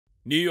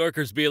New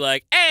Yorkers be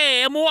like,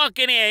 hey, I'm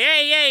walking here.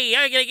 Hey,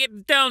 I gotta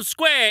get down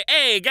square.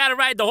 Hey, gotta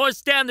ride the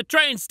horse down the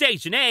train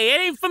station. Hey, it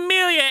ain't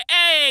familiar.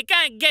 Hey,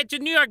 can't get your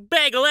New York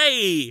bagel.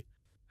 Hey.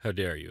 How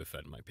dare you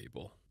offend my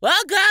people?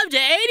 Welcome to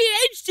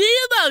ADHD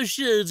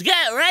Emotions.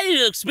 Get ready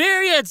to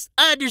experience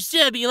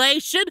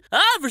understimulation,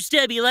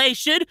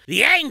 overstimulation,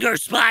 the anger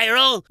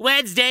spiral,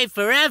 Wednesday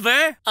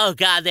forever. Oh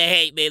God, they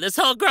hate me. This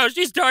whole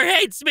grocery store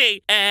hates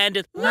me.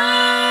 And lost.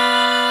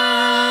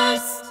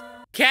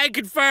 Can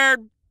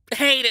confirm.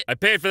 Hate it. I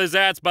paid for this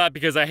ad spot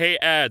because I hate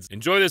ads.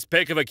 Enjoy this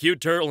pic of a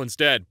cute turtle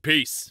instead.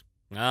 Peace.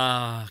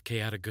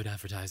 Chaotic good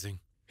advertising.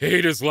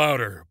 Hate is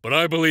louder, but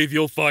I believe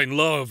you'll find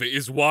love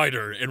is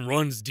wider and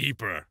runs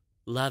deeper.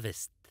 Love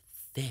is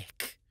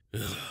thick.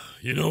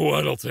 You know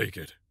what? I'll take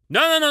it.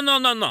 No.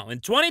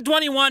 In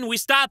 2021, we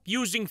stop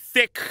using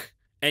thick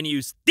and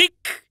use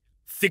thick,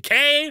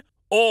 Thiqué,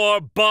 or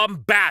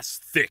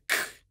bombastic.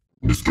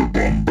 Mr.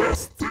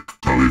 Bombastic,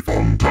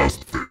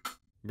 telefantastic.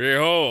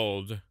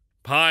 Behold,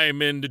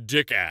 Paimon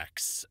Dick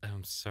Axe.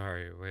 I'm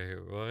sorry, wait,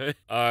 what?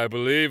 I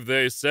believe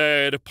they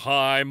said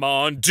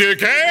Paimon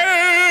Dick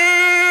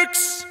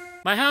Axe!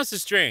 My house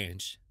is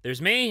strange.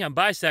 There's me, I'm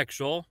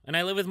bisexual, and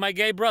I live with my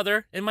gay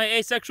brother and my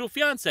asexual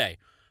fiancé.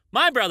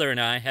 My brother and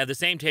I have the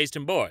same taste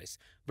in boys,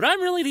 but I'm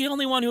really the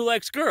only one who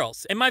likes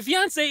girls, and my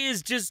fiancé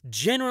is just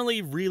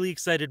generally really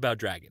excited about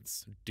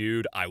dragons.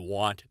 Dude, I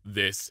want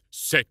this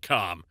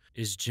sitcom.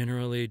 Is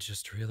generally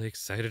just really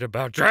excited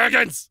about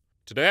dragons!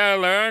 Today I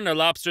learned a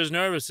lobster's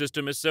nervous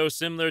system is so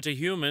similar to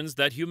humans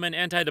that human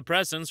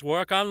antidepressants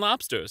work on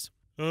lobsters.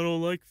 I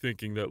don't like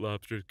thinking that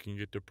lobsters can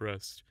get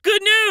depressed.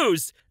 Good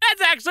news!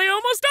 That's actually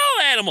almost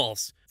all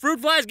animals!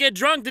 Fruit flies get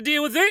drunk to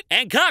deal with it,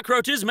 and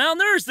cockroaches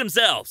malnourish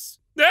themselves.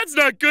 That's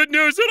not good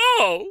news at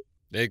all!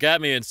 They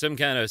got me in some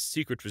kind of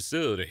secret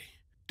facility,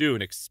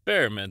 doing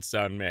experiments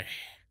on me. I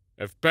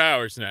have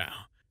powers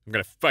now. I'm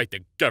gonna fight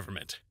the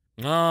government.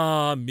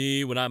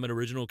 Me when I'm an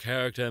original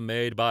character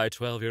made by a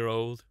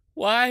 12-year-old.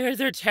 Why are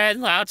there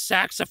 10 loud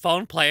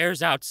saxophone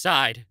players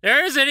outside?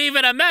 There isn't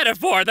even a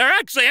metaphor. They're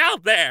actually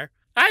out there.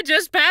 I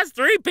just passed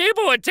 3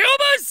 people with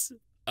tubas.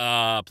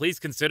 Please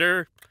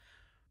consider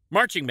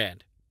marching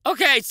band.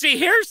 Okay, see,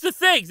 here's the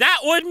thing. That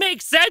would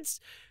make sense,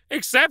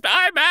 except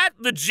I'm at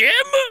the gym.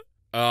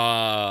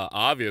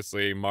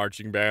 Obviously,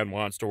 marching band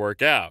wants to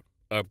work out.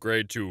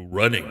 Upgrade to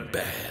running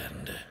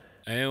band.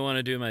 I didn't want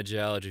to do my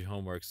geology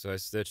homework, so I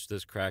stitched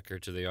this cracker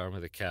to the arm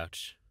of the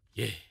couch.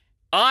 Yeah.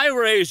 I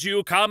raise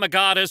you comic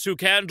artists who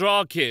can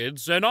draw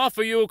kids and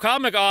offer you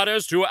comic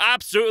artists who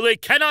absolutely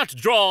cannot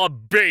draw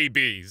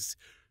babies.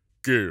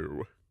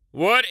 Go.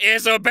 What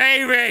is a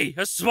baby?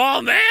 A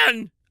small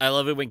man? I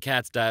love it when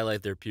cats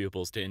dilate their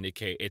pupils to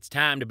indicate it's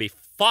time to be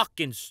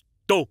fucking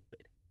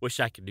stupid. Wish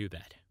I could do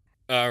that.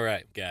 All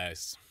right,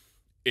 guys.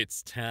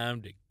 It's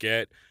time to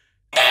get...